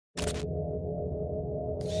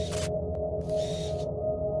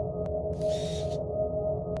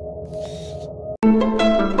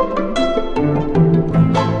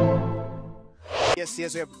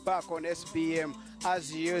yes, we're back on SBM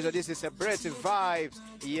as usual. This is Celebrity Vibes.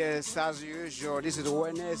 Yes, as usual. This is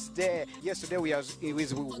Wednesday. Yesterday we are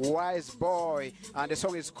with Wise Boy, and the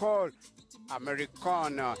song is called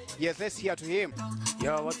Americana. Yes, let's hear to him.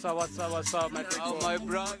 Yo, what's up, my people? Oh, my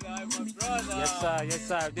brother, my brother. Yes,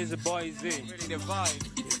 sir. This is Boy Z. Feeling the vibe.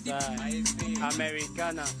 Yes, sir.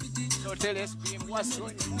 Americana. So tell SBM what's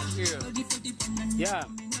going on here. Yeah,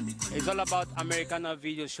 it's all about Americana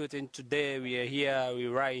video shooting. Today we are here,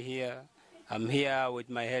 we're right here. I'm here with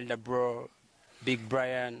my elder bro, Big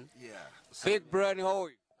Brian. Yeah. Big Brian, how are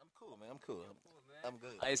you? I'm cool, man. I'm cool. I'm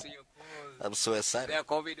good. I see you're cool. I'm so excited. There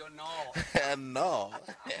COVID or no? No.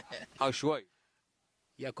 How sure?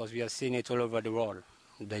 Yeah, because we are seeing it all over the world.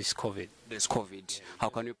 There's COVID. There's COVID. How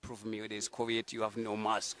can you prove me there's COVID? You have no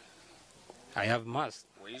mask. I have mask.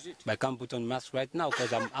 Where is it? But I can't put on mask right now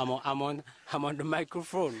because I'm on the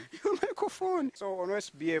microphone. Your microphone. So on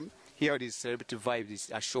SBM, here is Celebrity Vibe. This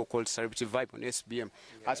is a show called Celebrity Vibe on SBM.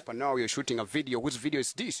 Yeah. As per now, you're shooting a video. Which video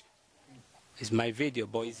is this? It's my video,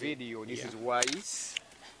 Boy Z. Video. This is Wise.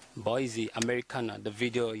 Boy Z, Americana. The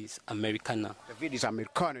video is Americana. The video is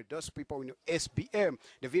Americana. Those people in SBM.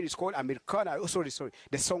 The video is called Americana. Oh, sorry.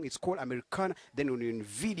 The song is called Americana. Then on the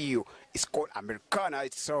video, it's called Americana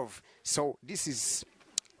itself. So this is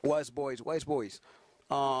Wise Boys.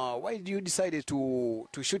 Why did you decide to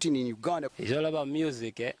shoot in Uganda? It's all about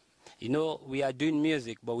music, eh? You know, we are doing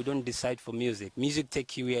music, but we don't decide for music. Music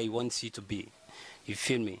takes you where it wants you to be. You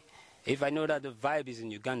feel me? If I know that the vibe is in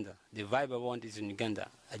Uganda, the vibe I want is in Uganda,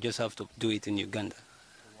 I just have to do it in Uganda.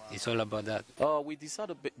 Wow. It's all about that. We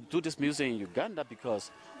decided to do this music in Uganda because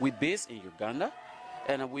we're based in Uganda,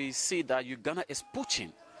 and we see that Uganda is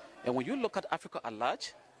pushing. And when you look at Africa at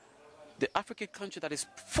large, the African country that is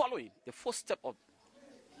following the footstep of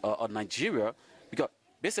Nigeria, because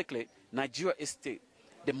basically Nigeria is the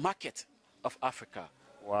market of Africa.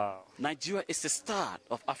 Wow. Nigeria is the start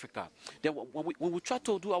of Africa. Then when we try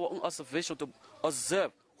to do our own observation to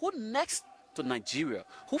observe who next to Nigeria,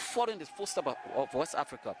 who follow in the footsteps of West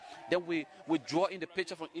Africa, then we draw in the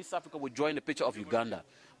picture from East Africa, we draw in the picture of Uganda.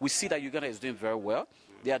 We see that Uganda is doing very well.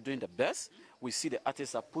 They are doing the best. We see the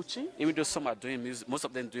artists are pushing, even though some are doing music, most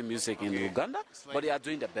of them doing music in Uganda, but they are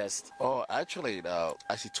doing the best. Oh, actually, as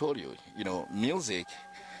I told you, music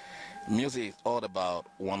is all about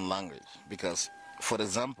one language. Because, for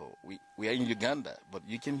example, we are in Uganda, but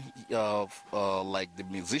you can, like the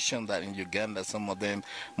musicians that in Uganda,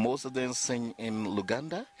 most of them sing in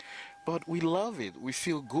Luganda, but we love it. We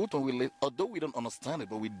feel good when although we don't understand it,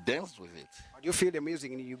 but we dance with it. Do you feel the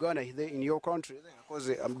music in Uganda, in your country? Because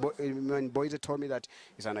when Boys told me that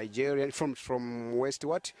he's a Nigerian from West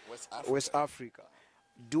Africa. Africa.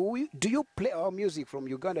 Do you play our music from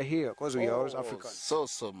Uganda here? Because we are all African.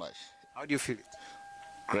 So much. How do you feel it?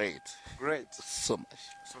 Great. So much.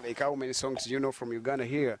 So like how many songs do you know from Uganda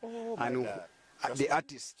here? Oh my God. The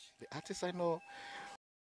artist. The artist I know.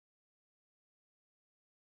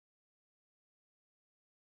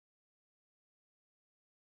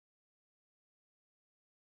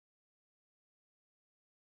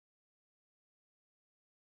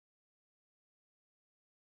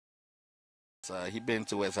 He been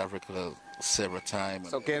to West Africa several times.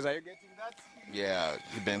 So, Kez, are you getting that? Yeah,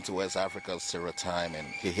 he been to West Africa several times, and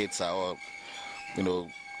he hits our,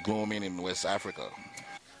 gloaming in West Africa.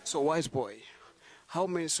 So, Wise Boy, how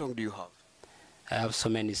many songs do you have? I have so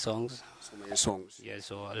many songs. So many songs? Yeah,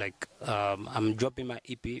 so like I'm dropping my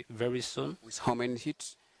EP very soon. With how many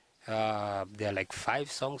hits? There are like 5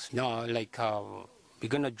 songs. No, like we're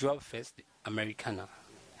going to drop first Americana.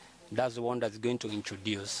 That's the one that's going to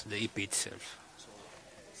introduce the EP itself.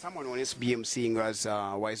 Someone on SBM seeing as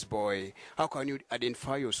Wise Boy, how can you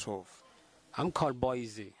identify yourself? I'm called Boy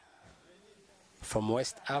Z from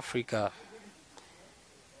West Africa.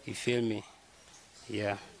 You feel me?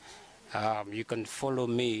 Yeah. You can follow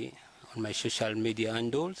me on my social media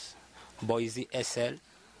handles, Boy Z SL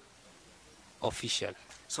official.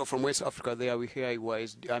 So from West Africa there we hear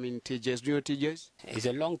Wise, TJs. Do you know TJs? It's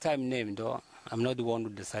a long time name though. I'm not the one who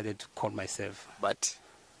decided to call myself. But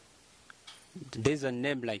there's a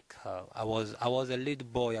name like I was a little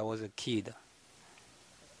boy, I was a kid.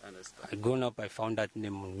 Understand. Grown up, I found that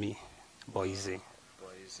name on me, Boy Z. Boy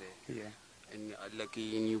Z. Yeah. And like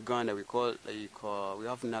in Uganda, we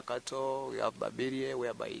have Nakato, we have Babirie,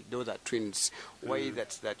 whereby those are twins. Why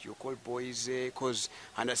that you call Boys? Because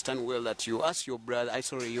I understand well that you ask your brother,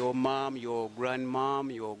 your mom, your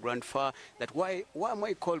grandmom, your grandfather, that why am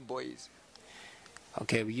I called Boys?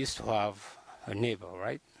 Okay, we used to have a neighbor,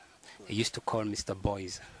 right? He used to call Mr.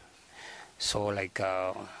 Boys. So like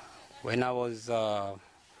when I was a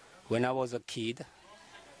kid,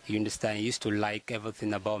 You understand? He used to like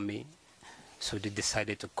everything about me, so they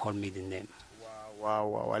decided to call me the name. Wow,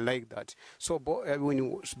 wow, I like that. So, when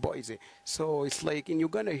you boys, so it's like in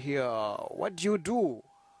Uganda here, what do you do?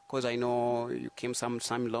 Because I know you came some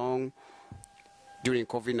long during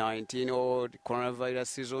COVID-19 or the coronavirus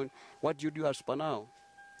season. What do you do as per now?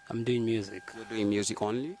 I'm doing music. You're doing music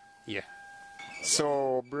only? Yeah.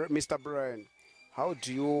 So, Mr. Brian, how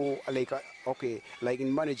do you, like, okay, like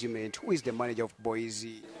in management, who is the manager of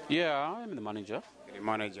Boise? Yeah, I'm the manager. The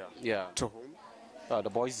manager? Yeah. To whom? The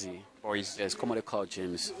Boise. Boise. Yes, commonly called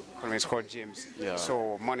James. It's called James. Yeah.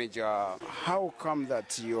 So, manager, how come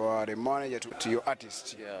that you are the manager to your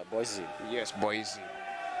artist? Yeah, Boise. Yes, Boise.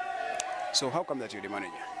 So, how come that you're the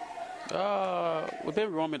manager? We've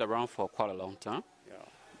been roaming around for quite a long time. Yeah.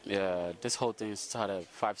 Yeah, this whole thing started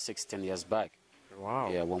 5, 6, 10 years back. Wow.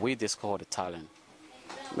 Yeah, when we discovered the talent.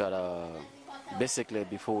 But basically,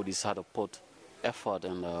 before we decided to put effort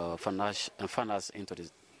and finance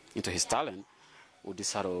into his talent, we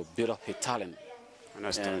decided to build up his talent.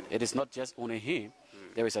 Understand. And it is not just only him.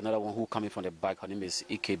 There is another one who coming from the back. Her name is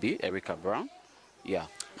EKB, Erica Brown. Yeah.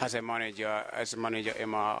 As a manager,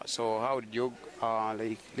 Emma. So how did you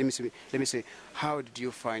like? Let me say, how did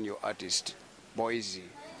you find your artist, Boise,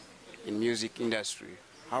 in music industry?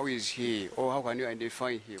 How is he, or how can you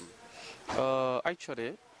identify him?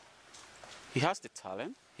 Actually, he has the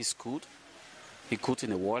talent. He's good. He good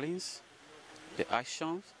in the wallings, the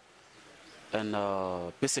actions, and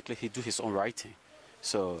basically he do his own writing.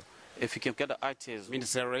 So if you can get the artist,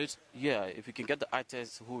 Means that right? yeah, if you can get the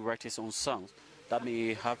artist who write his own songs, that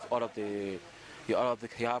means he have all of the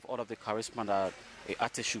charisma that an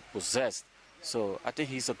artist should possess. So I think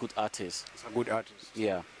he's a good artist. He's a good artist.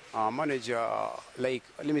 Yeah. Manager, like,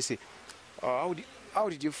 let me see, how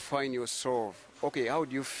did you find yourself? Okay, how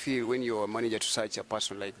do you feel when you're a manager to such a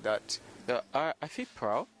person like that? I feel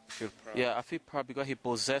proud. Yeah, I feel proud because he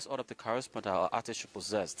possessed all of the charisma that our artist should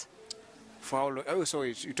possess. For how long? Oh, so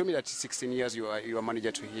you told me that 16 years you are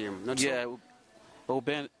manager to him. Not Yeah, so? but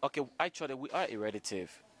Ben, okay, actually we are hereditative.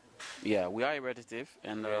 Yeah, we are hereditative,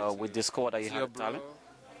 and we discovered that he had talent.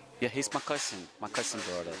 Yeah, he's my cousin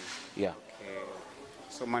brother. Yeah. Okay.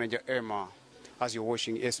 So manager Emma, as you're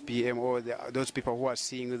watching SPM or those people who are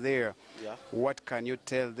seeing you there, Yeah. what can you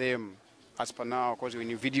tell them as per now? Because when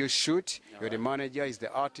you video shoot, you're the manager, is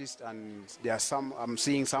the artist, and there are some, I'm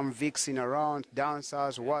seeing some vixen around,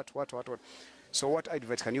 dancers, what. So what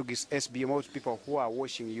advice can you give SBM or people who are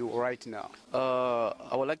watching you right now?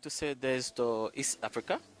 I would like to say there's the East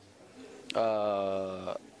Africa.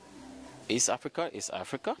 East Africa is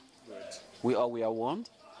Africa. We are one,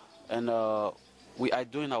 and we are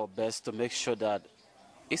doing our best to make sure that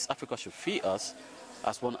East Africa should feel us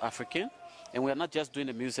as one African, and we are not just doing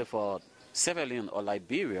the music for Sierra Leone or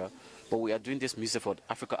Liberia, but we are doing this music for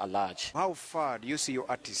Africa at large. How far do you see your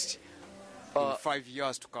artist in 5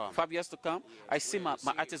 years to come? 5 years to come, I see my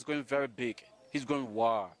artist going very big. He's going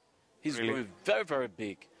wild. He's Really? going very, very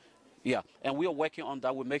big. Yeah, and we are working on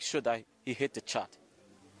that. We make sure that he hit the chart.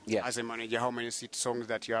 Yeah. As a manager, how many songs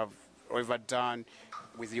that you have ever done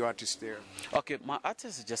with your artist there? Okay, my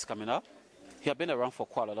artist is just coming up. He has been around for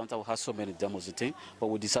quite a long time. We have so many demos and things, but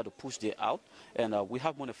we decided to push it out, and we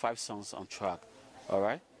have more than 5 songs on track. All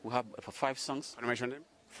right, we have 5 songs. Can you mention them?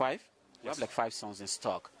 5. We have like 5 songs in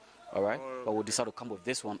stock. All right, but we decided to come with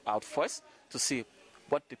this one out first to see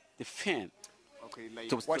what the fan, Okay, like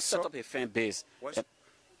to set up a fan base.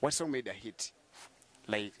 What song made a hit?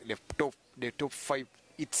 Like the top 5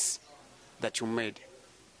 hits that you made.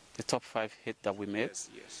 The top 5 hit that we made.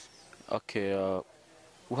 Yes. Okay,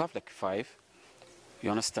 we have like 5. You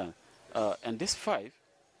understand? And this 5,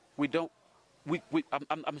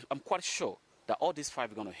 I'm quite sure that all these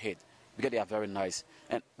 5 are gonna hit because they are very nice.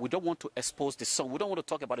 And we don't want to expose the song. We don't want to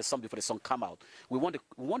talk about the song before the song come out. We want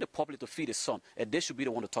the public to feel the song, and they should be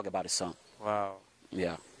the one to talk about the song. Wow.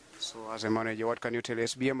 Yeah. So as a manager, what can you tell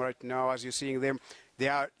SBM right now as you're seeing them? They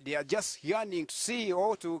are just yearning to see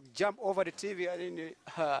or to jump over the TV.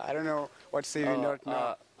 I don't know what to say right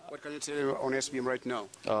now. What can you tell them on SBM right now?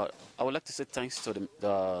 I would like to say thanks to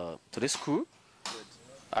to this crew. Good.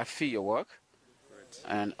 I feel your work, Good.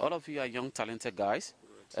 and all of you are young, talented guys.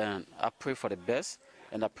 And I pray for the best,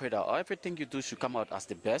 and I pray that everything you do should come out as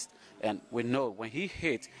the best. And we know when he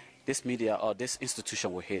hit, this media or this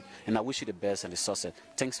institution will hit. And I wish you the best and the success.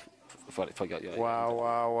 Thanks for your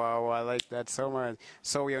Wow, I like that so much.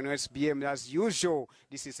 So we are on SBM as usual.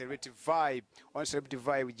 This is Celebrity Vibe. On Celebrity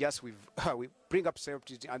Vibe, we bring up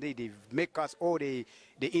celebrities and they make us all they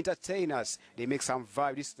entertain us. They make some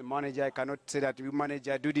vibe. This is the manager. I cannot say that you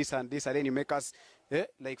manager do this and this, and then you make us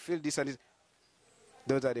like feel this and this.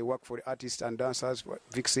 Those are the work for the artists and dancers.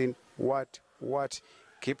 Vixen, what?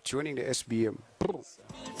 Keep tuning the SBM.